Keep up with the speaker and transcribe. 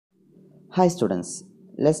Hi students,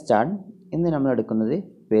 let's start. ഇന്ന് നമ്മൾ എടുക്കുന്നത്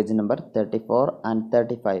പേജ് നമ്പർ 34 ആൻഡ്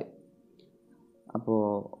 35. അപ്പോൾ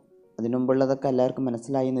അതിനു മുമ്പുള്ളതൊക്കെ എല്ലാവർക്കും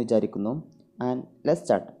മനസ്സിലായി എന്ന് വിചാരിക്കുന്നു. And let's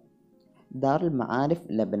start. ദാറുൽ മആരിഫ്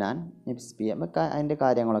ലബനാൻ നിബ്സ്ബി, നമുക്ക് അതിൻ്റെ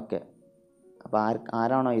കാര്യങ്ങളൊക്കെ, അപ്പോൾ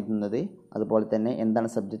ആരാണോ എഴുതുന്നത്, അതുപോലെ തന്നെ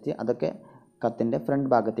എന്താണ് സബ്ജക്റ്റ്, അതൊക്കെ കത്തിൻ്റെ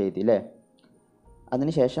ഫ്രണ്ട് ഭാഗത്ത് എഴുതി അല്ലേ.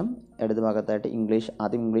 അതിനുശേഷം ഇടത് ഭാഗത്തായിട്ട്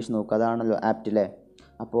ആദ്യം ഇംഗ്ലീഷ് നോക്കുക, അതാണല്ലോ ആപ്റ്റ് അല്ലേ.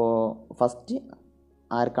 അപ്പോൾ ഫസ്റ്റ്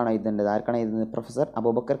ആർക്കാണോ എഴുതുന്നത്? Professor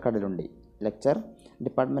Abubakar Kadalundi, lecture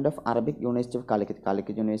department of Arabic university of Calicut.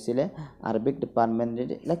 Calicut യൂണിവേഴ്സിറ്റിയിലെ അറബിക്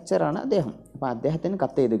ഡിപ്പാർട്ട്മെൻറ്റിൻ്റെ ലെക്ചറാണ് അദ്ദേഹം. അപ്പോൾ അദ്ദേഹത്തിന്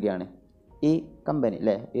കത്ത് എഴുതുകയാണ് ഈ കമ്പനി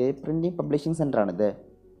അല്ലേ, ഈ printing publishing സെൻ്ററാണിത്.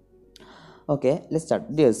 Okay, let's start.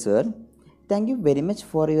 Dear sir, thank you very much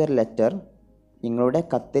for your letter. നിങ്ങളുടെ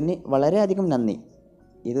കത്തിന് വളരെയധികം നന്ദി.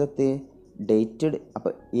 ഇത് കത്ത് ഡേറ്റഡ്,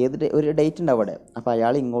 അപ്പോൾ ഒരു ഡേറ്റ് ഉണ്ട് അവിടെ, അപ്പോൾ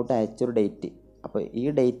അയാൾ ഇങ്ങോട്ട് അയച്ചൊരു ഡേറ്റ്. അപ്പോൾ ഈ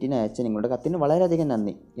ഡേറ്റിന് അയച്ച നിങ്ങളുടെ കത്തിന് വളരെയധികം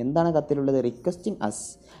നന്ദി. എന്താണ് കത്തിലുള്ളത്? റിക്വസ്റ്റിംഗ് അസ്,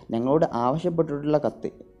 ഞങ്ങളോട് ആവശ്യപ്പെട്ടിട്ടുള്ള കത്ത്.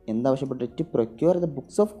 എന്താവശ്യപ്പെട്ടിട്ട്? To procure the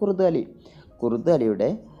books of Kurd Ali. Kurd അലിയുടെ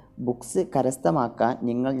ബുക്സ് കരസ്ഥമാക്കാൻ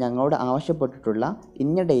ഞങ്ങളോട് ആവശ്യപ്പെട്ടിട്ടുള്ള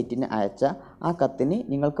ഇന്ന ഡേറ്റിന് അയച്ച ആ കത്തിന്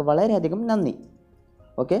നിങ്ങൾക്ക് വളരെയധികം നന്ദി.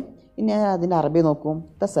 ഓക്കെ, ഇനി അതിൻ്റെ അറബി നോക്കൂ.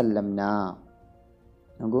 തസല്ലംന,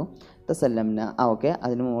 നോക്കൂ, തസല്ലംന. ഓക്കെ,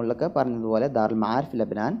 അതിന് മുകളിലൊക്കെ പറഞ്ഞതുപോലെ ദാറുൽ മആരിഫ്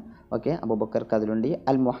ലബനാൻ. ഓക്കെ, അബൂബക്കർ കദലുണ്ടി.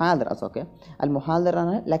 അൽ മുഹാദർ, ഓക്കെ, അൽ മുഹാദർ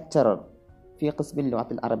ആണ് ലെക്ചറർ ഫി ഖിസ്മിൽ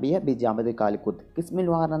ലുഗത്തിൽ അറബിയ ബി ജാമിഅത്ത് കാലിക്കുത്ത്. ഖിസ്മിൽ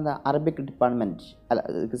ലുഗ എന്താ? Arabic department.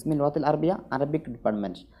 ഖിസ്മിൽ ലുഗത്തിൽ Arabiya Arabic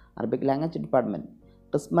department, Arabic language department.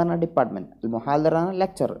 ഖിസ്മ department. അൽ മുഹാദർ ആണ്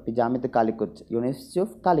lecturer B ജാമിഅത്ത് കാലിക്കുത്ത്, university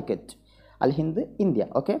of Calicut, Al Hind, India.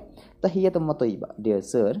 Okay, തഹിയ്യത്തും വതയ്യിബ. Dear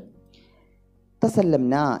sir,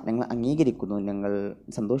 തസല്ലംന, ഞങ്ങൾ അംഗീകരിക്കുന്നു, ഞങ്ങൾ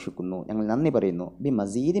സന്തോഷിക്കുന്നു, ഞങ്ങൾ നന്ദി പറയുന്നു. ബി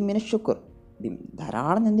മസീദ് മിന ശുക്ർ,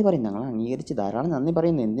 ധാരാളം നന്ദി പറയുന്നു, ഞങ്ങൾ അംഗീകരിച്ച് ധാരാളം നന്ദി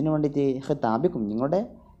പറയുന്നു. എന്തിനു വേണ്ടിയിട്ട്? ഖിതാബിക്കും, നിങ്ങളുടെ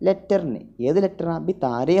ലെറ്ററിന്. ഏത് ലെറ്ററാണ്? ബി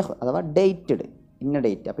താരീഖ്, അഥവാ ഡേറ്റഡ്, ഇന്ന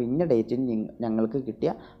ഡേറ്റ്. അപ്പോൾ ഇന്ന ഡേറ്റിന് ഞങ്ങൾക്ക്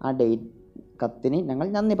കിട്ടിയ ആ കത്തിന് ഞങ്ങൾ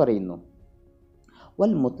നന്ദി പറയുന്നു.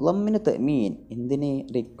 വൽ മുത്ലമ്മിന് തമീൻ, എന്തിന്?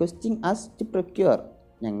 റിക്വസ്റ്റിംഗ് അസ് ടു പ്രൊക്യൂർ,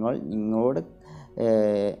 നിങ്ങളോട്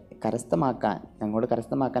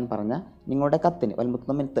കരസ്ഥമാക്കാൻ പറഞ്ഞ നിങ്ങളുടെ കത്തിന്. വൽ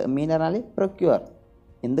മുത്ലമ്മിന് തമീൻ പറഞ്ഞാൽ പ്രൊക്യൂർ,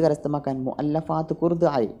 എന്ത് കരസ്ഥമാക്കാൻ? മുഅല്ലഫാത്ത് കുർദ്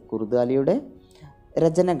അലി, കുർദ് അലിയുടെ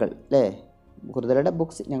രചനകൾ അല്ലേ, കുർദ് അലിയുടെ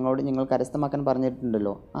ബുക്സ് നിങ്ങൾ കരസ്ഥമാക്കാൻ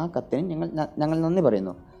പറഞ്ഞിട്ടുണ്ടല്ലോ, ആ കത്തിന് ഞങ്ങൾ നന്ദി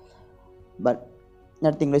പറയുന്നു. ബട്ട്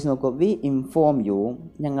അടുത്ത ഇംഗ്ലീഷ് നോക്കൂ. വി ഇൻഫോം യു,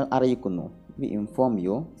 ഞങ്ങൾ അറിയിക്കുന്നു. V inform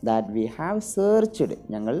you that we have searched,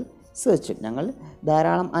 ഞങ്ങൾ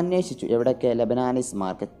ധാരാളം അന്വേഷിച്ചു. എവിടെയൊക്കെ? ലബനാനീസ്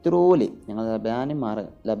മാർക്കറ്റ് ത്രൂലി, ഞങ്ങൾ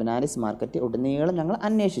ലബനാനീസ് മാർക്കറ്റ് ഉടനീളം ഞങ്ങൾ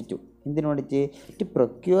അന്വേഷിച്ചു. എന്തിനു വേണ്ടിയിട്ട്? To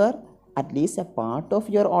procure at least A part of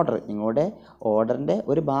your order, നിങ്ങളുടെ ഓർഡറിൻ്റെ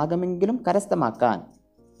ഒരു ഭാഗമെങ്കിലും കരസ്ഥമാക്കാൻ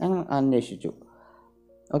ഞങ്ങൾ അന്വേഷിച്ചു.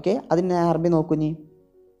 ഓക്കെ, അതിന് അറബി നോക്കൂ.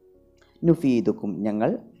 നുഫീദുക്കും, ഞങ്ങൾ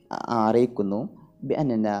അറിയിക്കുന്നു. ബി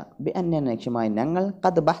അന്ന ലക്ഷ്യമായി ഞങ്ങൾ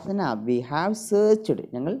ഖദ് ബഹ്സന, വി ഹാവ് സെർച്ച്ഡ്,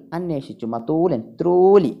 ഞങ്ങൾ അന്വേഷിച്ചു. മതൂലൻ,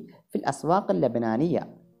 ത്രൂലി, ഫിൽ അസ്വാഖ് ലബനാനിയ,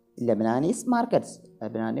 ലബനാനീസ് മാർക്കറ്റ്സ്,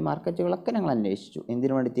 ലബനാനി മാർക്കറ്റുകളൊക്കെ ഞങ്ങൾ അന്വേഷിച്ചു.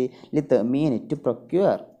 എന്തിനു വേണ്ടിയിട്ട്? ലി തമീൻ, ടു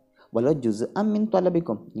പ്രൊക്യൂർ വലോ ജുസ് മിൻ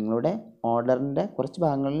ത്വലബിക്കും, നിങ്ങളുടെ ഓർഡറിൻ്റെ കുറച്ച്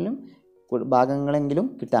ഭാഗങ്ങളെങ്കിലും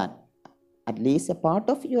കിട്ടാൻ. At least A part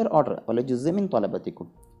of your order വലോ ജുസ് മിൻ ത്വലബത്തിക്കും.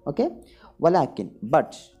 ഓക്കെ, വലാക്കിൻ,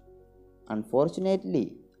 ബട്ട് അൺഫോർച്ചുനേറ്റ്ലി,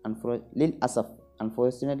 ലിൽ അസഫ്,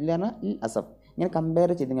 അൺഫോർച്ചുനേറ്റ്ലി പറഞ്ഞാൽ ലിൽ അസഫ്, ഇങ്ങനെ കമ്പയർ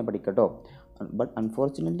ചെയ്ത് ഇങ്ങനെ പഠിക്കട്ടോ. But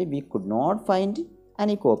unfortunately we could not find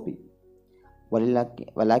any copy.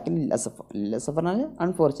 വലാക്കിൻ ലില്ലസഫ് പറഞ്ഞാൽ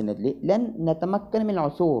അൺഫോർച്ചുനേറ്റ്ലി. ലൻ നതമക്കൻ മിൻ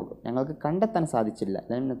അസൂർ, ഞങ്ങൾക്ക് കണ്ടെത്താൻ സാധിച്ചില്ല.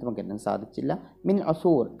 ലൻ നതമക്കൻ സാധിച്ചില്ല, മിൻ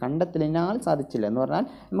അസൂർ കണ്ടെത്തലിനാൽ സാധിച്ചില്ല എന്ന് പറഞ്ഞാൽ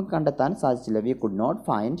നമുക്ക് കണ്ടെത്താൻ സാധിച്ചില്ല. വി കുഡ് നോട്ട്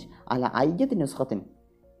ഫൈൻഡ് അല അയ്യത്ത് നുസ്ഖത്തിൻ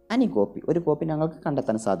അനി കോപ്പി, ഒരു കോപ്പി ഞങ്ങൾക്ക്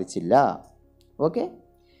കണ്ടെത്താൻ സാധിച്ചില്ല. Okay,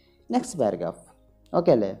 next paragraph.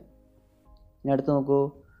 ഓക്കെ അല്ലേ? ഇനി അടുത്ത് നോക്കൂ.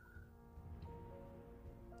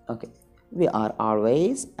 Okay, we are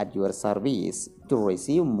always at your service to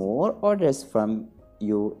receive more orders from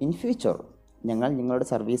you in future. ഞങ്ങൾ നിങ്ങളുടെ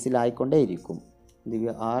സർവീസിലായിക്കൊണ്ടേയിരിക്കും. we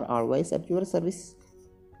are always at your service,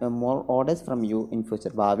 more orders from you in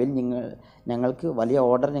future. ഭാവിയിൽ ഞങ്ങൾക്ക് വലിയ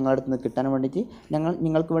order നിങ്ങളുടെ അടുത്ത് നിന്ന് കിട്ടാൻ വേണ്ടിയിട്ട്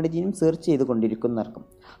നിങ്ങൾക്ക് വേണ്ടിയിട്ട് ഇനിയും സെർച്ച് ചെയ്തുകൊണ്ടിരിക്കുന്നവർക്കും.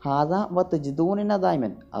 ഹാദ വ തജിദൂന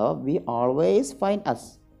ദൈമൻ, we always find us,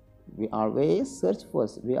 we always search for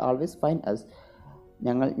us, we always find us,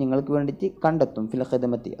 നിങ്ങൾക്ക് വേണ്ടിയിട്ട് കണ്ടെത്തും. ഫിൽ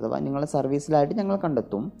ഖിദ്മത്തി, അഥവാ നിങ്ങളുടെ സർവീസിലായിട്ട് ഞങ്ങൾ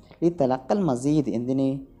കണ്ടെത്തും. ലി തലക്കൽ മസീദ്, എന്തിന്?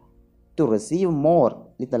 ടു റിസീവ് മോർ,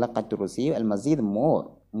 ലി തലക്ക to receive Al Masood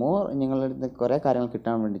more നിങ്ങളുടെ അടുത്ത് കുറേ കാര്യങ്ങൾ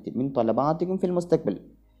കിട്ടാൻ വേണ്ടിയിട്ട്. മിൻ ത്വലബാത്തിക്കും ഫിൽ മുസ്തഖ്ബിൽ,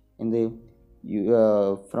 എന്ത്?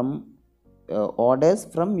 From orders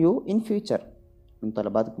from you in future. മിൻ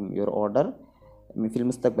ത്വലബാത്തിക്കും, യുവർ ഓർഡർ, ഫിൽ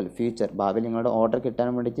മുസ്തഖ്ബിൽ, ഫ്യൂച്ചർ, ഭാവിയിൽ നിങ്ങളുടെ ഓർഡർ കിട്ടാൻ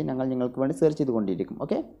വേണ്ടിയിട്ട് ഞങ്ങൾ നിങ്ങൾക്ക് വേണ്ടി സെർച്ച് ചെയ്തുകൊണ്ടിരിക്കും.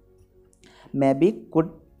 Okay, may be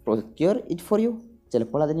could procure it for you.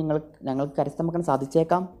 ചിലപ്പോൾ അത് ഞങ്ങൾക്ക് കരസ്ഥമാക്കാൻ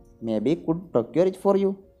സാധിച്ചേക്കാം. May be could procure it for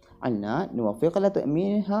you. അല്ല നുവഫിഖ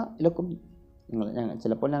തഅമീനഹ ലക്കും.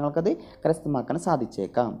 ചിലപ്പോൾ ഞങ്ങൾക്കത് കരസ്ഥമാക്കാൻ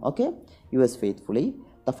സാധിച്ചേക്കാം. Okay. Yours faithfully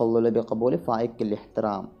തഫല്ലല ബിഖബൂലി ഫായിഖിൽ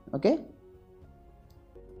ഇഹ്തിറാം. Okay.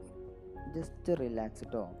 Just relax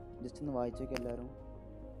കേട്ടോ. ജസ്റ്റ് ഒന്ന് വായിച്ചു നോക്കി എല്ലാവരും.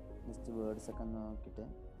 ജസ്റ്റ് വേർഡ്സ് ഒക്കെ ഒന്ന് നോക്കിയിട്ട്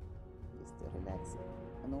ജസ്റ്റ് റിലാക്സ്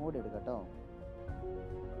ഒന്നുകൂടി എടുക്കാം കേട്ടോ.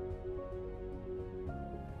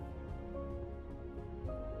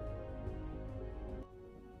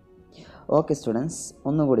 ഓക്കെ സ്റ്റുഡൻസ്,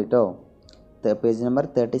 ഒന്നും കൂടി കേട്ടോ. പേജ് നമ്പർ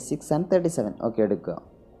 36 and 37 ഓക്കെ എടുക്കുക.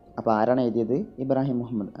 അപ്പോൾ ആരാണ് എഴുതിയത്? ഇബ്രാഹിം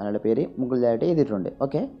മുഹമ്മദ്. അയാളുടെ പേര് മുകളിലായിട്ട് എഴുതിയിട്ടുണ്ട്.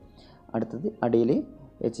 ഓക്കെ. അടുത്തത് അടിയിൽ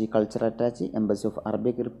culture attach embassy of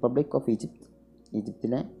Arabic republic of Egypt.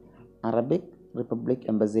 ഈജിപ്തിലെ അറബിക് റിപ്പബ്ലിക്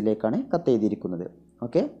എംബസിയിലേക്കാണ് കത്ത് എഴുതിയിരിക്കുന്നത്.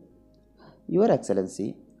 ഓക്കെ. യുവർ എക്സലൻസി,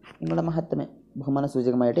 നിങ്ങളുടെ മഹത്വമേ, ബഹുമാന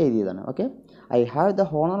സൂചകമായിട്ട് എഴുതിയതാണ്. Okay. I have the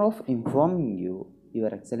honour of informing U.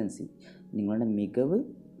 Your excellency, നിങ്ങളുടെ മികവ്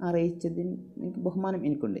അറിയിച്ചതിന് എനിക്ക് ബഹുമാനം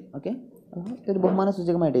എനിക്കുണ്ട്. ഓക്കെ. ഒരു ബഹുമാന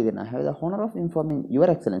സൂചകമായിട്ട് എഴുതിയാണ്. I have the honour of informing your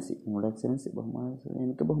excellency. നിങ്ങളുടെ എക്സലൻസി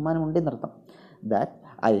എനിക്ക് ബഹുമാനമുണ്ട് എന്നർത്ഥം. That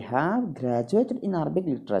I have graduated in Arabic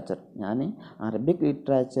literature. ഞാൻ അറബിക്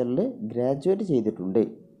ലിറ്ററേച്ചറിൽ ഗ്രാജുവേറ്റ് ചെയ്തിട്ടുണ്ട്,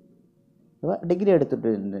 അഥവാ ഡിഗ്രി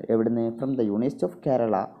എടുത്തിട്ടുണ്ട്. എവിടുന്ന്? From the university of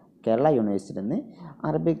Kerala യൂണിവേഴ്സിറ്റിയിൽ നിന്ന്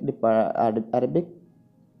അറബിക്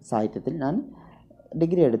സാഹിത്യത്തിൽ ഞാൻ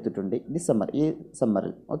ഡിഗ്രി എടുത്തിട്ടുണ്ട് ഈ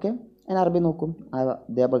സമ്മറിൽ. ഓക്കെ. ഞാൻ അറബി നോക്കും.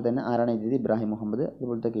 അതേപോലെ തന്നെ ആരാണ് എഴുതിയത്? ഇബ്രാഹിം മുഹമ്മദ്.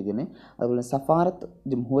 അതുപോലത്തെ എഴുതിയത്. അതുപോലെ സഫാറത്ത്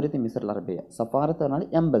ജംഹൂരിയത്ത് മിസർ അറബിയ. സഫാറത്ത് പറഞ്ഞാൽ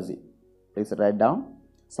എംബസി. Please write down.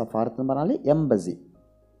 സഫാറത്ത് എന്ന് പറഞ്ഞാൽ എംബസി.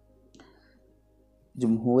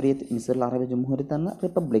 ജംഹൂരിയത്ത് മിസർ അറബിയ. ജംഹൂരിയത്ത് എന്ന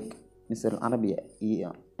റിപ്പബ്ലിക് മിസർ അറബിയ. ഈ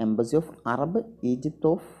embassy of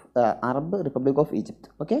Arab republic of Egypt.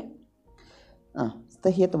 Okay.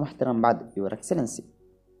 തഹിയത്ത് മുഹ്തറം ബാദ്. Your excellency,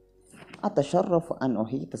 أتشرف أن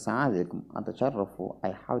أحيط سعادتكم.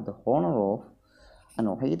 I have the honor of أن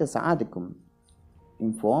أحيط سعادتكم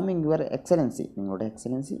informing your excellency. നിങ്ങളുടെ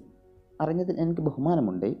എക്സലൻസി അറിഞ്ഞതിൽ എനിക്ക്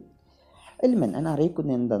ബഹുമാനമുണ്ട്. ഇൽമൻ, ഞാൻ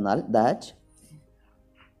അറിയിക്കുന്നത് എന്തെന്നാൽ that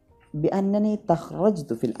بأنني تخرجت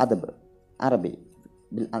في الأدب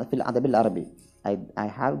العربي. I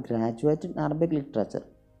have graduated in Arabic literature.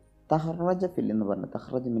 തഖറജ ഫിൽ എന്ന് പറഞ്ഞാൽ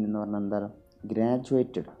തഖറജ മീൻ എന്ന് പറഞ്ഞാൽ എന്താണ്?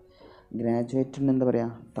 ഗ്രാജുവേറ്റഡ് എന്താ പറയുക?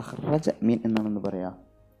 തഖറജ മീൻ എന്നാണെന്ന് പറയാം.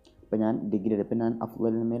 ഇപ്പോൾ ഞാൻ ഡിഗ്രി എടുക്കും. ഞാൻ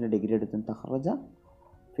അഫ്ലുൽ ഡിഗ്രി എടുത്തു. തഖറജ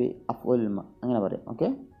ഫി അഫ്ലുൽ അങ്ങനെ പറയാം. ഓക്കെ.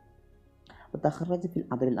 അപ്പോൾ തഖറജ ഫിൽ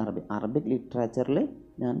അദബിൽ അറബി. അറബിക് ലിറ്ററേച്ചറിൽ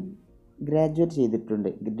ഞാൻ ഗ്രാജുവേറ്റ് ചെയ്തിട്ടുണ്ട്,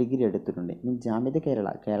 ഡിഗ്രി എടുത്തിട്ടുണ്ട്. മീൻ ജാമിഅത്ത്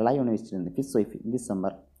കേരള യൂണിവേഴ്സിറ്റിയിൽ നിന്ന്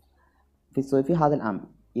ഫി സോഫി ഹാദൽ ആം,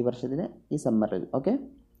 ഈ വർഷത്തിലെ ഈ സമ്മറിൽ. ഓക്കെ.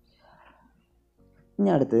 ഇനി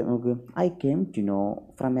അടുത്ത് നമുക്ക് I came to know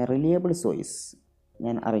from A reliable source.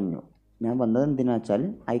 ഞാൻ അറിഞ്ഞു. ഞാൻ വന്നത് എന്തിനാ വെച്ചാൽ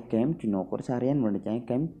ഐ കെയിം ടു നോ, കുറച്ച് അറിയാൻ വേണ്ടിയിട്ട്. I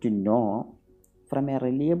came to know from A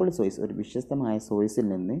reliable source, ഒരു വിശ്വസ്തമായ സോഴ്സിൽ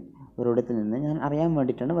നിന്ന്, ഒരിടത്തിൽ നിന്ന് ഞാൻ അറിയാൻ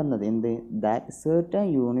വേണ്ടിയിട്ടാണ് വന്നത്. എന്ത്? That certain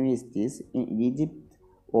universities in Egypt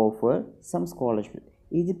offer some scholarship.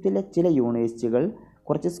 ഈജിപ്തിലെ ചില യൂണിവേഴ്സിറ്റികൾ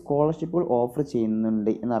കുറച്ച് സ്കോളർഷിപ്പുകൾ ഓഫർ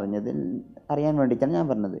ചെയ്യുന്നുണ്ട് അറിയാൻ വേണ്ടിയിട്ടാണ് ഞാൻ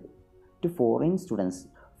പറഞ്ഞത്. ടു ഫോറിൻ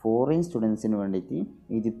സ്റ്റുഡൻസിന് വേണ്ടിയിട്ട്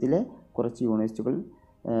ഈജിപ്തിലെ കുറച്ച് യൂണിവേഴ്സിറ്റികൾ,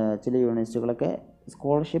 ചില യൂണിവേഴ്സിറ്റികളൊക്കെ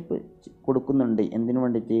സ്കോളർഷിപ്പ് കൊടുക്കുന്നുണ്ട്. എന്തിനു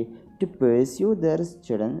വേണ്ടിയിട്ട്? To pursue there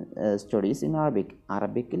studies in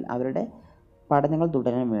അറബിക്കിൽ അവരുടെ പഠനങ്ങൾ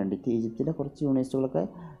തുടരാൻ വേണ്ടിയിട്ട് ഈജിപ്തിലെ കുറച്ച് യൂണിവേഴ്സിറ്റികളൊക്കെ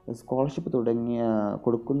സ്കോളർഷിപ്പ്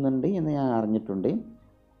കൊടുക്കുന്നുണ്ട് എന്ന് ഞാൻ അറിഞ്ഞിട്ടുണ്ട്.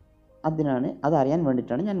 അതറിയാൻ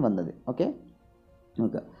വേണ്ടിയിട്ടാണ് ഞാൻ വന്നത്. ഓക്കെ.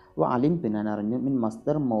 നോക്കുക. അപ്പോൾ അലിം പിന്നെ ഞാൻ അറിഞ്ഞു മിൻ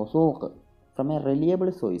മസ്ദർ മൗസൂഖ് from A reliable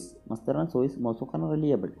source. മസ്ദറാണ് source, മൗസൂഖാണ്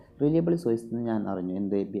reliable source എന്ന് ഞാൻ അറിഞ്ഞു.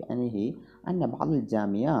 എന്ത്? ബി അനഹി അന്ന ബഅദ്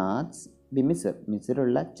ജാമിയാത്ത് ബി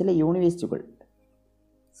മിസ്റിലുള്ള ചില യൂണിവേഴ്സിറ്റികൾ,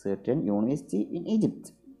 സർട്ടൻ യൂണിവേഴ്സിറ്റി ഇൻ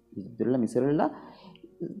ഈജിപ്തിലുള്ള മിസ്റിലുള്ള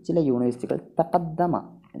ചില യൂണിവേഴ്സിറ്റികൾ തഖദ്ദമ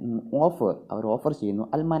അവർ ഓഫർ ചെയ്യുന്നു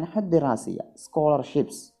അൽ മനഹദ് ദിറാസിയ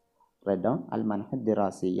scholarships. Write down. Al മനഹദ്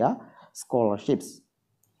ദിറാസിയ scholarships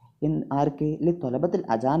arc? തൊലബത്തിൽ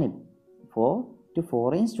അജാനിബ് to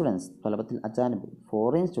foreign students. തൊലബത്തിൽ അജാനിബ്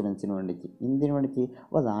foreign സ്റ്റുഡൻസിന് വേണ്ടിയിട്ട്. എന്തിനു വേണ്ടിയിട്ട്?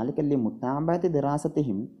 വദാലികല്ലി മുത്താബഅത്തി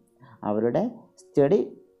ദിറാസത്തിഹിം, അവരുടെ സ്റ്റഡി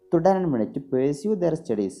തുടരാൻ വേണ്ടി. To pursue there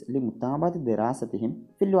studies മുത്താബഅത്തി ദിറാസത്തിഹിം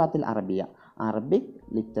fill ലുഗത്തിൽ Arabiya. Arabic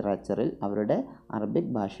ലിറ്ററേച്ചറിൽ അവരുടെ അറബിക്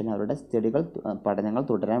ഭാഷയിൽ അവരുടെ പഠനങ്ങൾ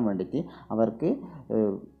തുടരാൻ വേണ്ടിയിട്ട് അവർക്ക്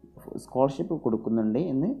സ്കോളർഷിപ്പ് കൊടുക്കുന്നുണ്ട്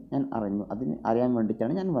എന്ന് ഞാൻ അറിഞ്ഞു. അറിയാൻ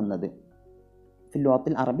വേണ്ടിയിട്ടാണ് ഞാൻ വന്നത്. ഫിൽ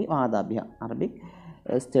ലുഗത്തിൽ അറബി ആദാബിയ, Arabic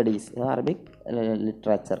studies, Arabic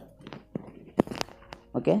literature.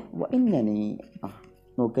 Okay. ഇന്നനി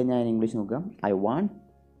നോക്കുക, ഞാൻ ഇംഗ്ലീഷ് നോക്കുക. I want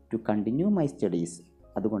to continue my studies.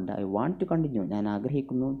 അതുകൊണ്ട് ഐ വാണ്ട് ടു കണ്ടിന്യൂ, ഞാൻ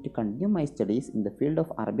ആഗ്രഹിക്കുന്നു. To continue my studies in the field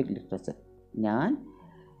of Arabic literature. ഞാൻ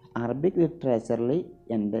അറബിക് ലിറ്ററേച്ചറിൽ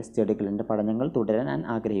എൻ്റെ സ്റ്റഡികൾ, എൻ്റെ പഠനങ്ങൾ തുടരാൻ ഞാൻ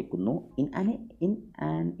ആഗ്രഹിക്കുന്നു. ഇൻ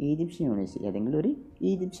ആൻ ഈജിപ്ഷ്യൻ യൂണിവേഴ്സിറ്റി, ഏതെങ്കിലും ഒരു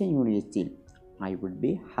ഈജിപ്ഷ്യൻ യൂണിവേഴ്സിറ്റിയിൽ. I would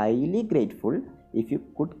be highly grateful if you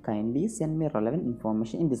could kindly send me relevant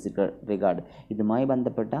information in this regard. ഇതുമായി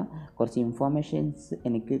ബന്ധപ്പെട്ട കുറച്ച് ഇൻഫോർമേഷൻസ്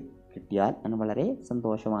എനിക്ക് കിട്ടിയാൽ ഞാൻ വളരെ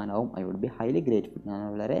സന്തോഷവാനാവും. I would be highly grateful, ഞാൻ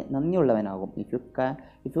വളരെ നന്ദിയുള്ളവനാകും. If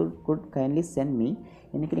you could kindly send me,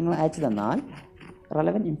 എനിക്ക് നിങ്ങൾ അയച്ചു തന്നാൽ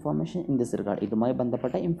relevant information in this regard, ഇതുമായി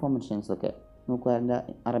ബന്ധപ്പെട്ട ഇൻഫോർമേഷൻസൊക്കെ. നോക്കുക എൻ്റെ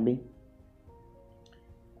അറബി.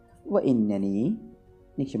 വ ഇന്നനി,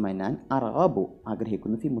 നിശ്ചയമായി ഞാൻ അറാബു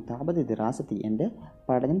ആഗ്രഹിക്കുന്നു, ഫി മുതാബത്ത് ദിറാസത്തി, എൻ്റെ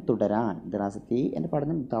പഠനം തുടരാൻ, എൻ്റെ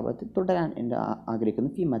പഠനം മുതാബത്ത് തുടരാൻ എൻ്റെ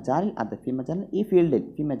ആഗ്രഹിക്കുന്നു. ഫി മജാലിൽ അദബ്, ഫി മജാൽ ഈ ഫീൽഡിൽ,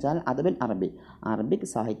 ഫി മജാൽ അദബിൽ അറബിക്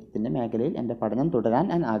സാഹിത്യത്തിൻ്റെ മേഖലയിൽ എൻ്റെ പഠനം തുടരാൻ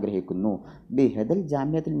ഞാൻ ആഗ്രഹിക്കുന്നു. ബിഹദൽ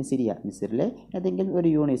ജാമിയത്തുൽ മിസ്രിയ, മിസ്രിലെ ഏതെങ്കിലും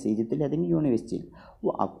ഒരു യൂണിവേഴ്സിറ്റി, ഈജിപ്തിലെ ഏതെങ്കിലും യൂണിവേഴ്സിറ്റിയിൽ.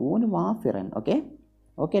 അക്കൂന് വാഫിറൻ,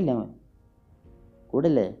 ഓക്കെ അല്ലേ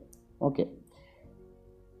കൂടല്ലേ? Okay.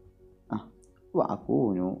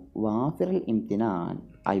 വഅകൂനു വാഫിറൽ ഇംതിനാൻ,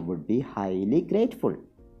 I would be highly grateful.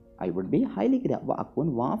 വഅകൂൻ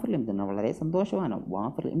വാഫിറൽ ഇംതിനാൻ, വളരെ സന്തോഷവാനാണ്.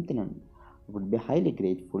 വാഫിറൽ ഇംതിനാൻ, I would be highly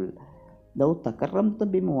grateful. Love തകറംതു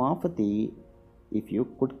ബിമുവാഫത്തി, if you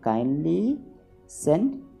could kindly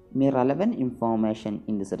send me relevant information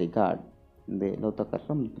in this regard. Love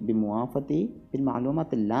തകറംതു ബിമുവാഫത്തി bill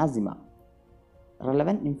മഅലൂമാത്തിൽ Lasima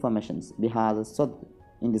relevant informations ബിഹാദ സ്വദ്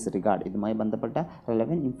in this regard, ഇതുമായി ബന്ധപ്പെട്ട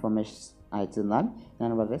relevant informations അയച്ചു തന്നാൽ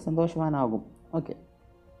ഞാൻ വളരെ സന്തോഷവാനാകും. Okay.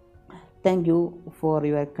 Thank you for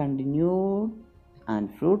your continued and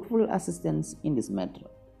fruitful assistance in this matter.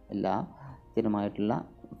 എല്ലാ സ്ഥിരമായിട്ടുള്ള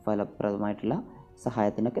ഫലപ്രദമായിട്ടുള്ള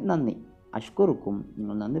സഹായത്തിനൊക്കെ നന്ദി. അഷ്കുറുക്കും,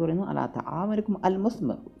 നിങ്ങൾ നന്ദി പറയുന്നു. അല്ലാത്ത ആമരിക്കും അൽ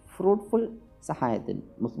മുസ്മർ, ഫ്രൂട്ട്ഫുൾ സഹായത്തിന്.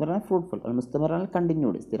 മുസ്മർ ഫ്രൂട്ട്ഫുൾ, അൽ മുസ്തമർ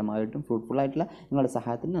കണ്ടിന്യൂഡ്, സ്ഥിരമായിട്ടും ഫ്രൂട്ട്ഫുൾ ആയിട്ടുള്ള നിങ്ങളുടെ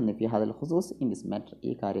സഹായത്തിന് നന്ദി. ഫി ഹാദൽ ഖുസൂസ് ഇൻ ദിസ് മാറ്റർ,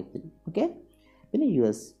 ഈ കാര്യത്തിൽ. ഓക്കെ. പിന്നെ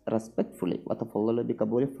യുഎസ് റെസ്പെക്ട്ഫുള്ളി വതഫല്ലു ബി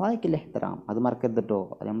കബൂലി ഫായിക്കിൽ ഇഹ്തറാം, അത് മറക്കരുത് കേട്ടോ.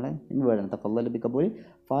 അത് നമ്മളെ വേണം. തഫല്ലു ബി കബൂലി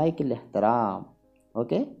ഫായിക്കിൽ ഇഹ്തറാം.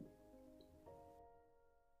 ഓക്കെ.